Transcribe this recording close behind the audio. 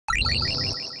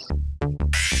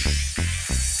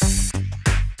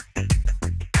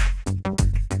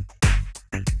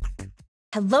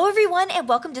Hello everyone and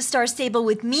welcome to Star Stable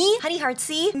with me, Honey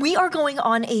Heartsy. We are going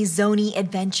on a Zony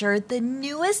adventure. The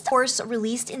newest horse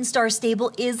released in Star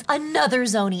Stable is another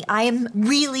Zony. I am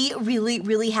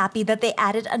really happy that they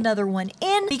added another one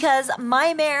in because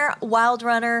my mare, Wild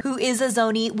Runner, who is a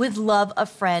Zony, would love a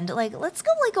friend. Like, let's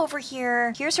go like over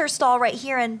here. Here's her stall right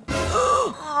here and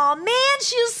oh man,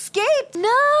 she escaped. No,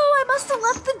 I must have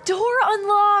left the door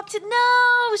unlocked.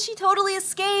 No, she totally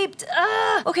escaped.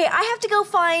 Ugh. Okay, I have to go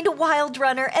find Wild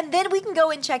Runner, and then we can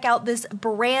go and check out this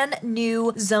brand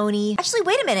new Zony. Actually,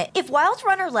 wait a minute. If Wild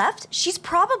Runner left, she's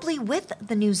probably with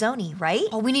the new Zony, right?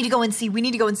 Oh, we need to go and see. We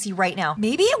need to go and see right now.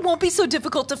 Maybe it won't be so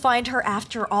difficult to find her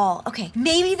after all. Okay,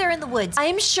 maybe they're in the woods.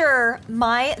 I'm sure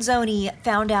my Zony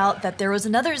found out that there was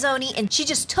another Zony, and she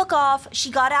just took off.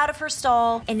 She got out of her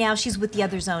stall, and now she's with the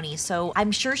other Zony. So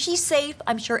I'm sure she's safe.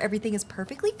 I'm sure everything is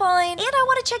perfectly fine. And I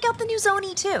want to check out the new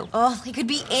Zony too. Oh, it could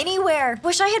be anywhere.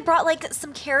 Wish I had brought like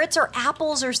some carrots or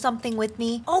apples or something with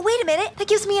me. Oh, wait a minute. That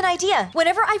gives me an idea.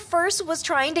 Whenever I first was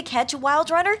trying to catch Wild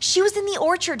Runner, she was in the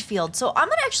orchard field. So I'm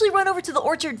gonna actually run over to the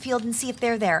orchard field and see if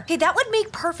they're there. Okay, that would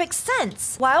make perfect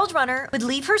sense. Wild Runner would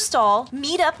leave her stall,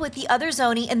 meet up with the other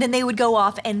Zony, and then they would go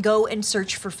off and go and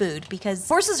search for food because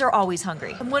horses are always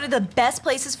hungry. And one of the best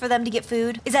places for them to get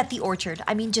food is at the orchard.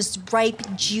 I mean, just ripe,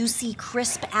 juicy,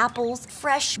 crisp apples,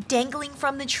 fresh, dangling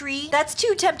from the tree. That's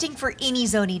too tempting for any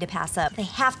Zony to pass up. They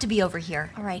have to be over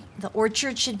here. All right, the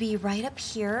orchard should be right up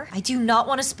here. I do not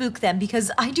want to spook them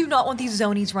because I do not want these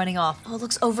Zonies running off. Oh, it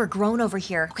looks overgrown over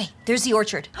here. Okay, there's the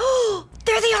orchard. Oh,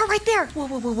 there they are right there.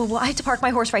 Whoa. I have to park my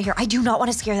horse right here. I do not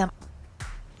want to scare them.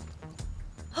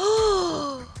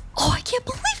 Oh, I can't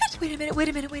believe it. Wait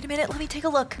a minute. Let me take a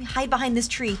look. Let me hide behind this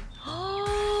tree.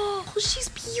 Oh, she's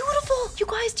beautiful. You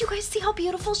guys, do you guys see how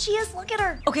beautiful she is? Look at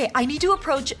her. Okay, I need to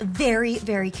approach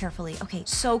very carefully. Okay,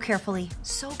 so carefully.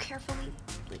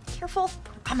 Careful.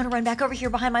 I'm gonna run back over here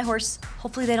behind my horse.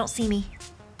 Hopefully they don't see me.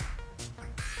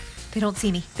 They don't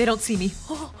see me.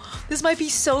 Oh, this might be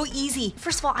so easy.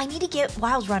 First of all, I need to get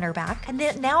Wild Runner back. And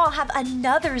then now I'll have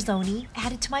another Zony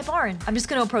added to my barn. I'm just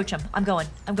gonna approach him. I'm going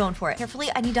for it. Carefully,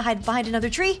 I need to hide behind another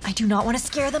tree. I do not want to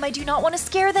scare them. Wait a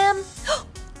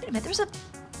minute, there's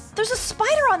a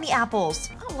spider on the apples.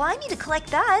 Oh, well, I need to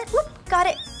collect that. Whoop, got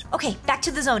it. Okay, back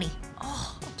to the Zony.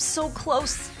 Oh, I'm so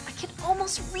close. I can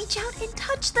almost reach out and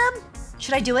touch them.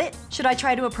 Should I do it? Should I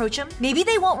try to approach them? Maybe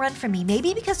they won't run from me.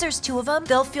 Maybe because there's two of them,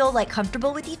 they'll feel like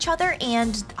comfortable with each other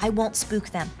and I won't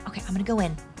spook them. Okay, I'm gonna go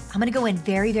in.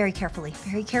 Very carefully.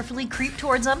 Very carefully creep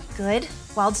towards them. Good.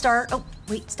 Wild Star. Oh,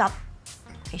 wait, stop.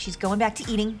 Okay, she's going back to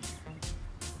eating.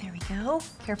 There we go.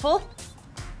 Careful.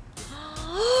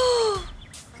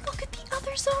 Look at the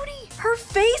other Zony. Her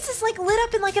face is like lit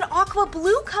up in like an aqua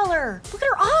blue color. Look at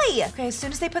her eye. Okay, as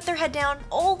soon as they put their head down,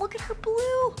 oh, look at her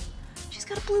blue. She's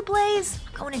got a blue blaze.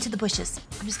 I'm going into the bushes.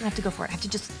 I'm just gonna have to go for it. I have to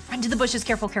just run to the bushes.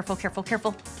 Careful.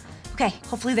 Okay,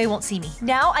 hopefully they won't see me.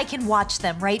 Now I can watch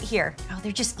them right here. Oh,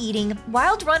 they're just eating.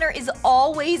 Wild Runner is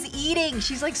always eating.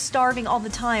 She's like starving all the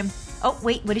time. Oh,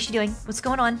 wait, what is she doing? What's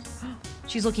going on?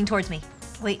 She's looking towards me.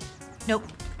 Wait, nope.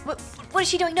 What is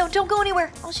she doing? No, don't go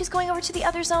anywhere. Oh, she's going over to the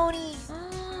other Zony.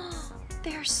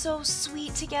 They're so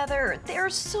sweet together. They're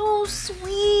so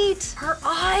sweet. Her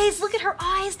eyes, look at her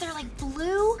eyes. They're like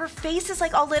blue. Her face is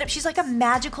like all lit up. She's like a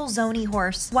magical Zony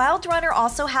horse. Wild Runner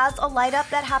also has a light up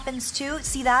that happens too.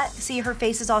 See that? See, her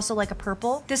face is also like a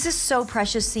purple. This is so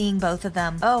precious seeing both of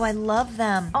them. Oh, I love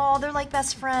them. Oh, they're like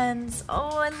best friends.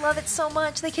 Oh, I love it so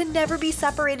much. They can never be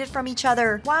separated from each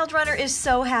other. Wild Runner is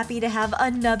so happy to have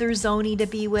another Zony to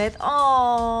be with.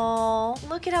 Oh,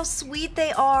 look at how sweet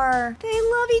they are. They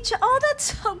love each other. Oh,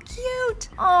 that's so cute.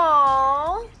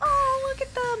 Oh, look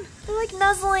at them. They're like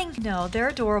nuzzling. No, they're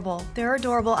adorable.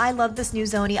 I love this new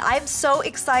Zony. I'm so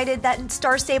excited that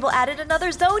Star Stable added another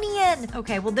Zony in.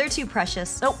 Okay, well, they're too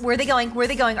precious. Oh, where are they going?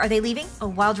 Are they leaving? Oh,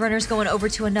 Wild Runner's going over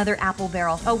to another apple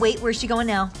barrel. Oh, wait, where's she going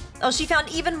now? Oh, she found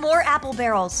even more apple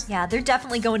barrels. Yeah, they're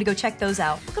definitely going to go check those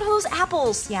out. Look at all those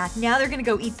apples. Yeah, now they're gonna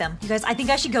go eat them. You guys, I think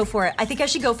I should go for it.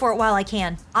 While I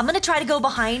can. I'm gonna try to go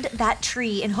behind that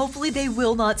tree and hopefully they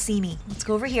will not see me. Let's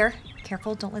go over here.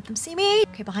 Careful, don't let them see me.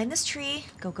 Okay, behind this tree.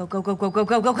 Go.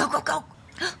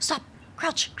 Stop,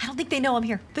 crouch. I don't think they know I'm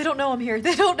here. They don't know I'm here.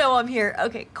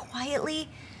 Okay, quietly,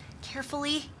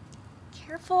 carefully,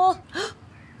 careful.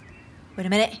 Wait a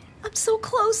minute. I'm so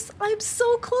close to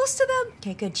them.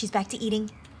 Okay, good, she's back to eating.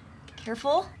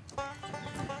 Careful.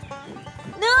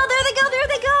 No, there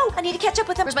they go. I need to catch up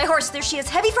with them. Where's my horse? There she is,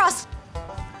 Heavy Frost.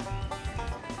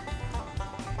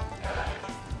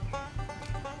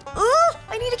 Ooh,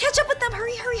 I need to catch up with them.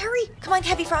 Hurry, hurry, hurry. Come on,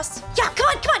 Heavy Frost. Yeah, come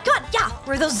on, come on, come on. Yeah,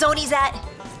 where are those Zonies at?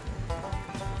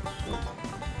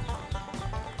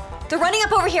 They're running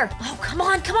up over here. Oh, come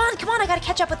on, come on, come on. I gotta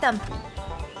catch up with them.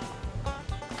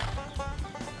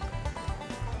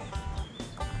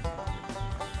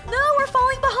 No, we're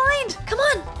falling behind. Come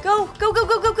on, go, go, go,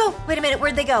 go, go, go. Wait a minute,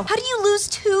 where'd they go? How do you lose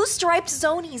 2 striped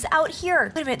Zonies out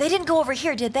here? Wait a minute, they didn't go over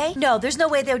here, did they? No, there's no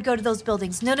way they would go to those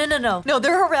buildings. No, no, no, no. No,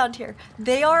 they're around here.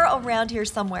 They are around here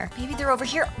somewhere. Maybe they're over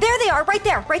here. There they are, right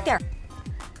there, right there.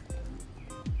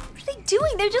 What are they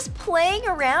doing? They're just playing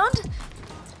around?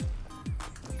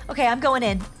 Okay, I'm going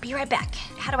in. Be right back.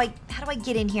 How do I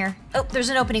get in here? Oh, there's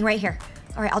an opening right here.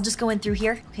 All right, I'll just go in through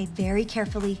here. Okay, very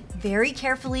carefully, very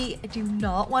carefully. I do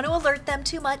not want to alert them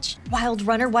too much. Wild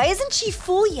Runner, why isn't she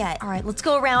full yet? All right, let's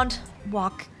go around.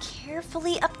 Walk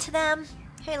carefully up to them.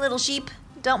 Hey, little sheep,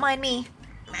 don't mind me.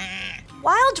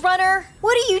 Wild Runner,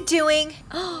 what are you doing?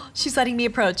 Oh, she's letting me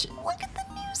approach. Look at the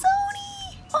new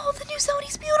Zony. Oh, the new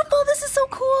Zony's beautiful. This is so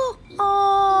cool.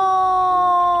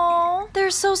 Oh,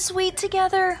 they're so sweet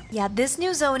together. Yeah, this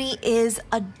new Zony is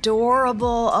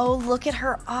adorable. Oh, look at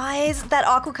her eyes. That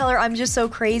aqua color, I'm just so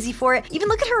crazy for it. Even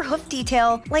look at her hoof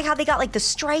detail. Like how they got like the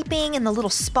striping and the little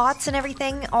spots and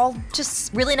everything. All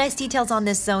just really nice details on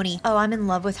this Zony. Oh, I'm in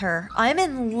love with her. I'm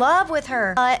in love with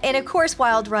her. And of course,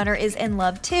 Wild Runner is in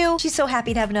love too. She's so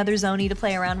happy to have another Zony to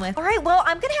play around with. All right, well,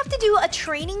 I'm gonna have to do a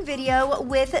training video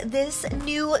with this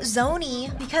new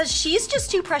Zony because she's just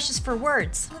too precious for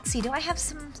words. Let's see, do I have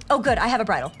some? Oh, good, I have a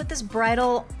bridle. Put this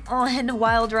bridle on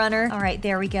Wild Runner. All right,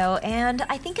 there we go. And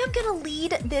I think I'm gonna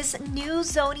lead this new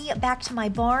Zony back to my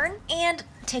barn and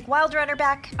take Wild Runner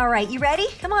back. All right, you ready?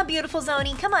 Come on, beautiful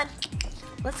Zony, come on.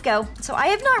 Let's go. So I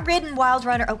have not ridden Wild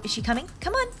Runner. Oh, is she coming?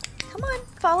 Come on, come on,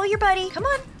 follow your buddy, come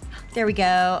on. There we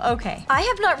go. Okay. I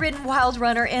have not ridden Wild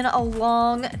Runner in a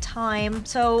long time,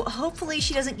 so hopefully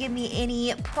she doesn't give me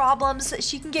any problems.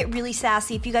 She can get really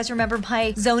sassy if you guys remember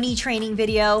my Zony training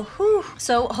video. Whew.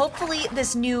 So hopefully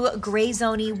this new gray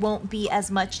Zony won't be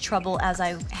as much trouble as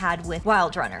I had with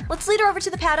Wild Runner. Let's lead her over to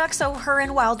the paddock so her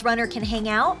and Wild Runner can hang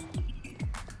out.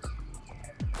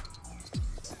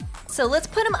 So let's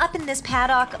put them up in this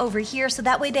paddock over here so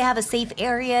that way they have a safe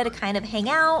area to kind of hang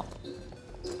out.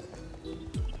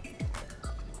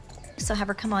 So have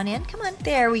her come on in. Come on.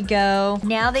 There we go.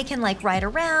 Now they can like ride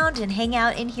around and hang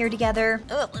out in here together.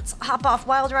 Oh, let's hop off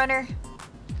Wild Runner.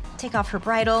 Take off her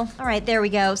bridle. All right, there we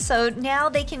go. So now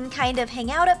they can kind of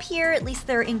hang out up here. At least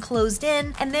they're enclosed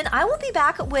in. And then I will be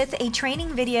back with a training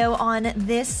video on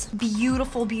this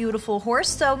beautiful, beautiful horse.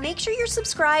 So make sure you're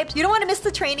subscribed. You don't want to miss the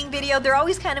training video. They're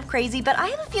always kind of crazy, but I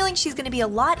have a feeling she's going to be a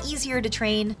lot easier to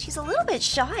train. She's a little bit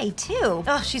shy too.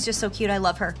 Oh, she's just so cute. I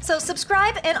love her. So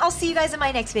subscribe and I'll see you guys in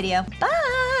my next video.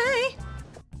 Bye.